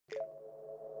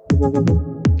One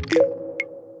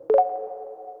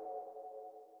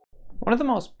of the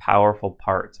most powerful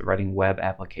parts of writing web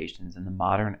applications in the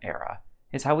modern era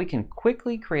is how we can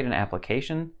quickly create an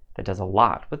application that does a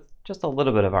lot with just a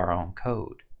little bit of our own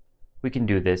code. We can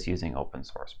do this using open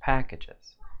source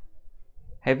packages.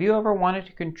 Have you ever wanted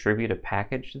to contribute a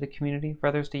package to the community for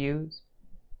others to use?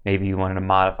 Maybe you wanted to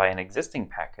modify an existing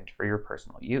package for your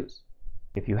personal use.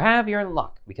 If you have, you're in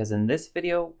luck, because in this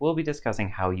video, we'll be discussing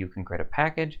how you can create a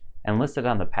package and list it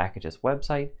on the Packagist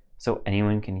website so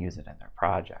anyone can use it in their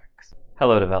projects.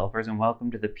 Hello developers, and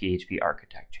welcome to the PHP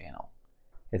Architect channel.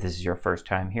 If this is your first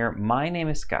time here, my name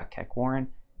is Scott Keck-Warren,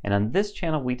 and on this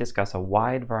channel we discuss a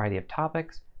wide variety of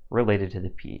topics related to the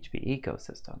PHP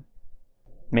ecosystem.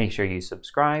 Make sure you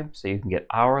subscribe so you can get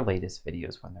our latest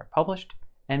videos when they're published,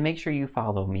 and make sure you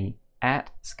follow me at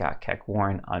Scott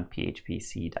Keck-Warren on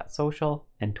phpc.social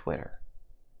and Twitter.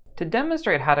 To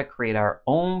demonstrate how to create our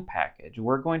own package,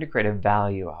 we're going to create a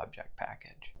value object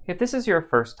package. If this is your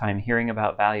first time hearing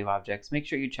about value objects, make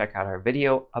sure you check out our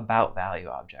video about value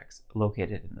objects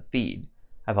located in the feed.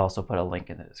 I've also put a link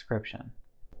in the description.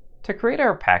 To create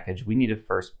our package, we need to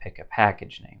first pick a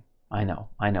package name. I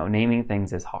know, naming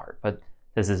things is hard, but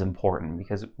this is important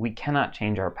because we cannot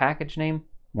change our package name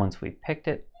once we've picked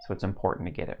it, so it's important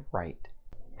to get it right.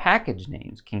 Package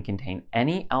names can contain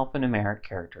any alphanumeric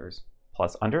characters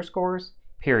plus underscores,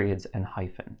 periods, and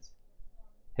hyphens.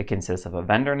 It consists of a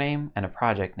vendor name and a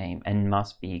project name and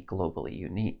must be globally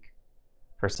unique.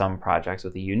 For some projects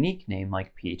with a unique name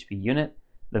like PHP Unit,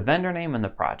 the vendor name and the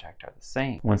project are the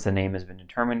same. Once the name has been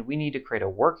determined, we need to create a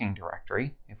working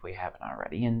directory, if we haven't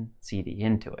already, and cd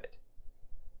into it.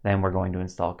 Then we're going to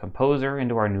install Composer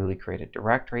into our newly created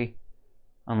directory,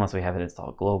 unless we have it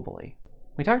installed globally.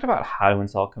 We talked about how to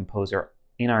install Composer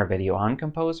in our video on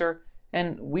Composer,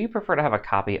 and we prefer to have a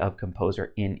copy of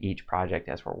Composer in each project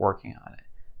as we're working on it.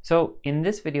 So in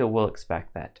this video, we'll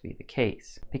expect that to be the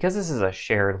case. Because this is a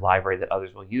shared library that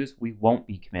others will use, we won't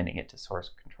be committing it to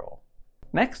source control.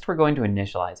 Next, we're going to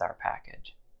initialize our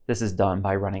package. This is done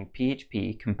by running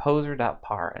php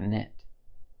composer.par init.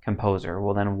 Composer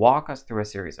will then walk us through a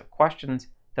series of questions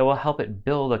that will help it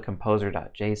build a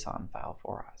composer.json file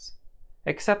for us.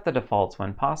 Accept the defaults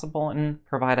when possible and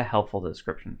provide a helpful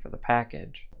description for the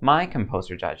package. My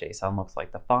composer.json looks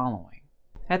like the following.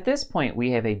 At this point,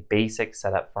 we have a basic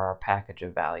setup for our package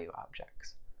of value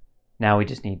objects. Now we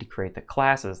just need to create the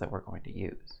classes that we're going to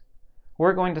use.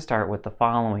 We're going to start with the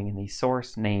following in the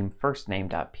source name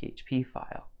firstname.php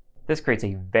file. This creates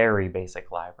a very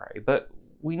basic library, but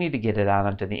we need to get it out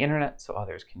onto the internet so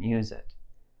others can use it.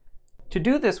 To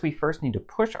do this, we first need to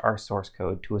push our source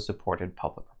code to a supported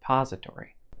public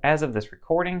repository. As of this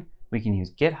recording, we can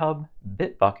use GitHub,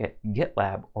 Bitbucket,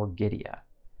 GitLab, or Gitea.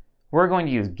 We're going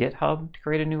to use GitHub to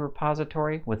create a new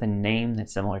repository with a name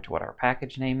that's similar to what our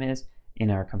package name is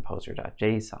in our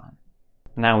composer.json.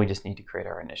 Now we just need to create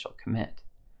our initial commit.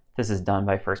 This is done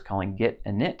by first calling git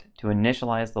init to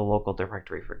initialize the local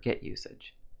directory for Git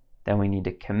usage. Then we need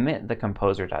to commit the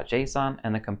composer.json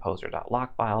and the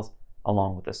composer.lock files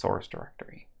along with the source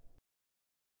directory.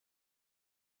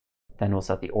 Then we'll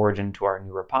set the origin to our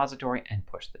new repository and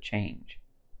push the change.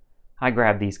 I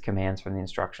grabbed these commands from the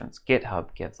instructions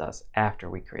GitHub gives us after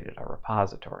we created our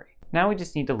repository. Now we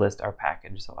just need to list our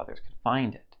package so others can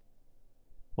find it.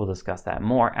 We'll discuss that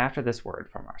more after this word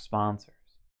from our sponsors.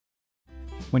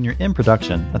 When you're in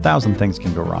production, 1,000 things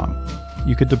can go wrong.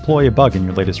 You could deploy a bug in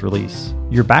your latest release.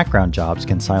 Your background jobs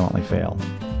can silently fail.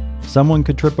 Someone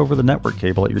could trip over the network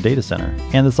cable at your data center,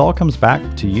 and this all comes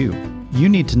back to you. You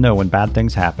need to know when bad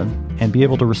things happen and be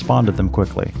able to respond to them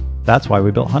quickly. That's why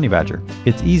we built Honeybadger.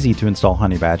 It's easy to install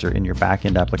Honeybadger in your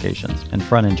back-end applications and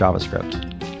front-end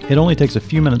JavaScript. It only takes a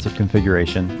few minutes of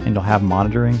configuration and you'll have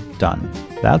monitoring done.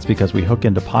 That's because we hook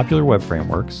into popular web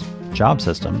frameworks, job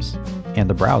systems, and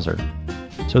the browser,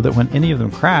 so that when any of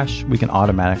them crash, we can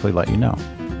automatically let you know.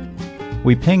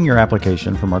 We ping your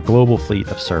application from our global fleet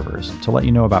of servers to let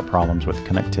you know about problems with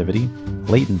connectivity,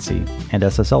 latency, and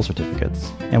SSL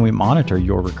certificates, and we monitor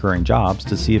your recurring jobs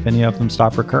to see if any of them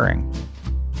stop recurring.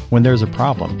 When there's a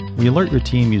problem, we alert your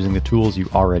team using the tools you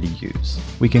already use.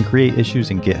 We can create issues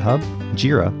in GitHub,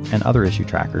 Jira, and other issue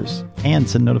trackers, and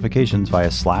send notifications via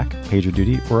Slack,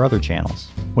 PagerDuty, or other channels.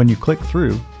 When you click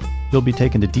through, you'll be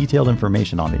taken to detailed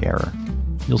information on the error.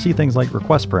 You'll see things like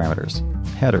request parameters,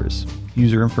 headers,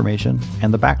 user information,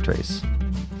 and the backtrace.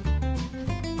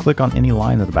 Click on any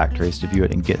line of the backtrace to view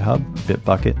it in GitHub,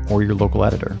 Bitbucket, or your local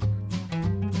editor.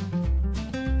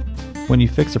 When you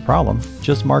fix a problem,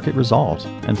 just mark it resolved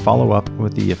and follow up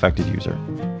with the affected user.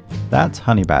 That's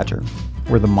Honeybadger.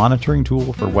 We're the monitoring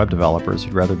tool for web developers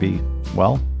who'd rather be,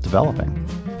 well, developing.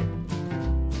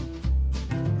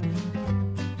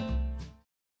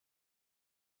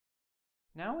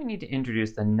 we need to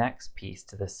introduce the next piece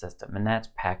to this system, and that's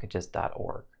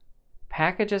Packagist.org.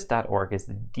 Packagist.org is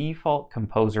the default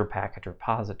Composer package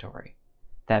repository.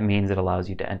 That means it allows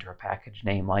you to enter a package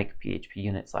name like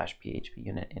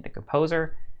phpunit/phpunit into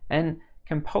Composer, and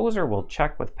Composer will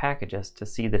check with Packagist to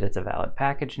see that it's a valid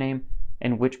package name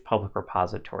and which public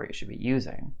repository it should be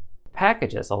using.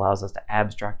 Packagist allows us to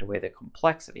abstract away the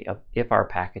complexity of if our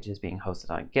package is being hosted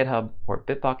on GitHub or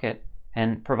Bitbucket,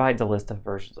 and provides a list of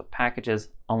versions of packages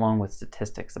along with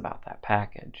statistics about that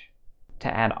package.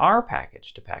 To add our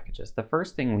package to Packagist, the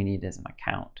first thing we need is an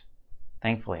account.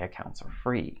 Thankfully, accounts are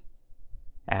free.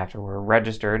 After we're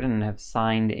registered and have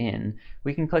signed in,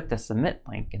 we can click the Submit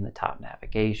link in the top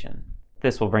navigation.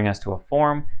 This will bring us to a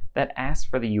form that asks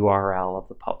for the URL of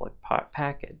the public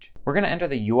package. We're going to enter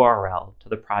the URL to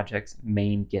the project's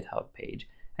main GitHub page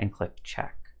and click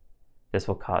Check. This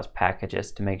will cause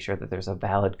Packagist to make sure that there's a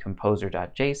valid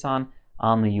composer.json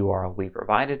on the URL we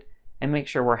provided and make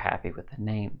sure we're happy with the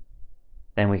name.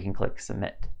 Then we can click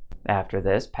Submit. After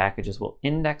this, Packagist will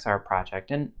index our project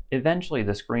and eventually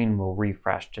the screen will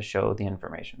refresh to show the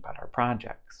information about our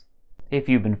projects. If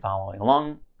you've been following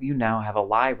along, you now have a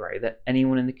library that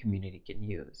anyone in the community can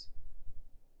use.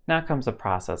 Now comes the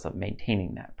process of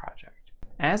maintaining that project.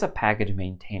 As a package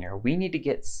maintainer, we need to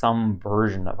get some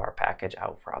version of our package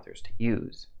out for others to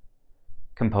use.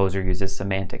 Composer uses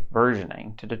semantic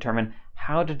versioning to determine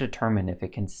how to determine if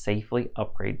it can safely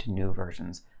upgrade to new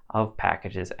versions of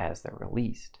packages as they're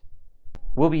released.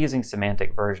 We'll be using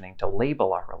semantic versioning to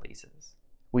label our releases.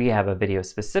 We have a video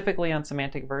specifically on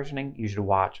semantic versioning you should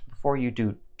watch before you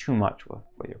do too much with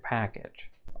your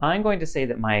package. I'm going to say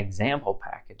that my example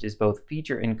package is both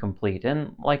feature incomplete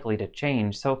and likely to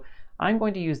change, so I'm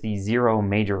going to use the 0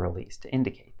 major release to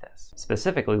indicate this.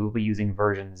 Specifically, we'll be using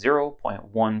version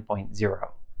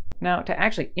 0.1.0. Now, to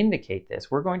actually indicate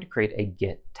this, we're going to create a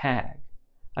git tag.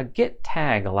 A git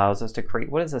tag allows us to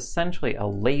create what is essentially a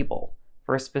label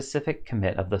for a specific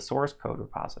commit of the source code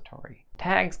repository.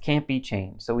 Tags can't be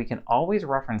changed, so we can always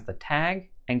reference the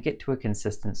tag and get to a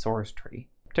consistent source tree.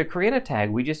 To create a tag,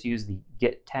 we just use the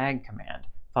git tag command,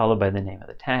 followed by the name of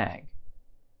the tag.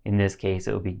 In this case,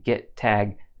 it will be git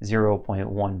tag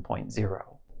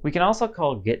 0.1.0. We can also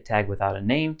call git tag without a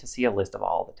name to see a list of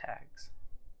all the tags.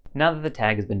 Now that the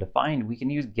tag has been defined, we can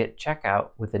use git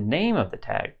checkout with the name of the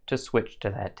tag to switch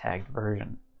to that tagged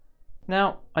version.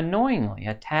 Now, annoyingly,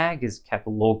 a tag is kept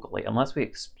locally unless we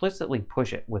explicitly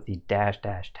push it with the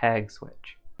 --tag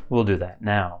switch. We'll do that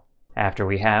now. After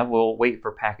we have, we'll wait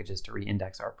for Packagist to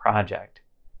reindex our project.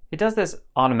 It does this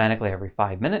automatically every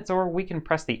 5 minutes, or we can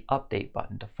press the update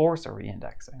button to force a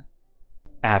reindexing.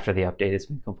 After the update has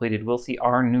been completed, we'll see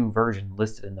our new version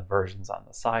listed in the versions on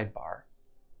the sidebar.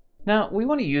 Now, we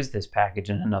want to use this package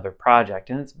in another project,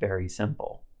 and it's very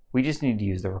simple. We just need to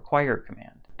use the require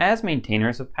command. As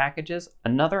maintainers of packages,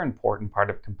 another important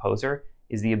part of Composer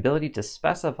is the ability to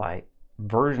specify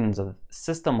versions of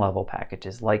system-level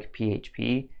packages like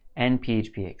PHP and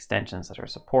PHP extensions that are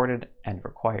supported and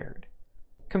required.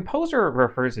 Composer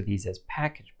refers to these as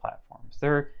package platforms.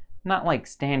 They're not like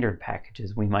standard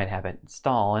packages we might have it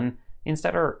install, and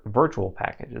instead are virtual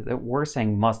packages that we're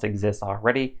saying must exist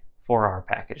already for our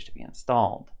package to be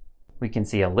installed. We can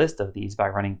see a list of these by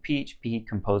running php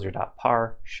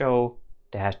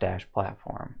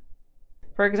composer.par/show-platform.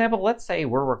 For example, let's say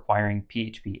we're requiring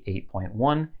PHP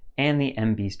 8.1 and the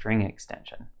MB string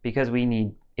extension because we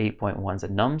need 8.1's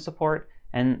enum support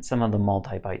and some of the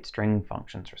multi-byte string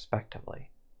functions respectively.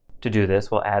 To do this,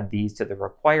 we'll add these to the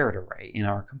required array in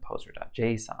our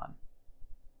composer.json.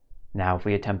 Now, if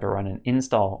we attempt to run an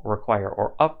install, require,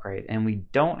 or upgrade and we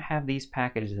don't have these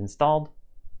packages installed,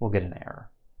 we'll get an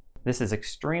error. This is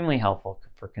extremely helpful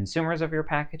for consumers of your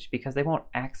package because they won't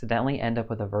accidentally end up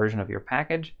with a version of your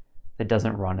package that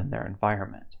doesn't run in their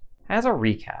environment. As a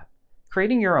recap,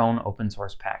 creating your own open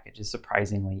source package is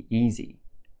surprisingly easy.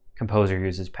 Composer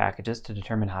uses packages to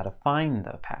determine how to find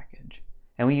the package,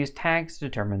 and we use tags to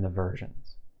determine the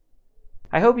versions.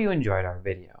 I hope you enjoyed our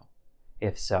video.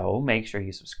 If so, make sure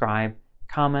you subscribe,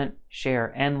 comment,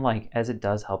 share, and like, as it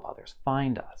does help others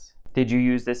find us. Did you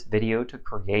use this video to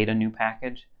create a new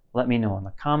package? Let me know in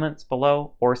the comments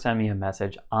below or send me a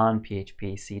message on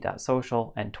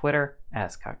phpc.social and Twitter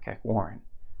at ScottKeckWarren.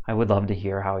 I would love to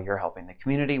hear how you're helping the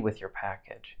community with your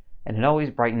package, and it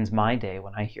always brightens my day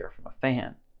when I hear from a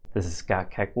fan. This is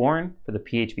Scott Keck-Warren for the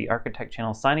PHP Architect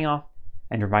channel signing off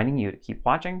and reminding you to keep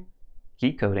watching,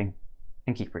 keep coding,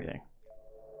 and keep reading.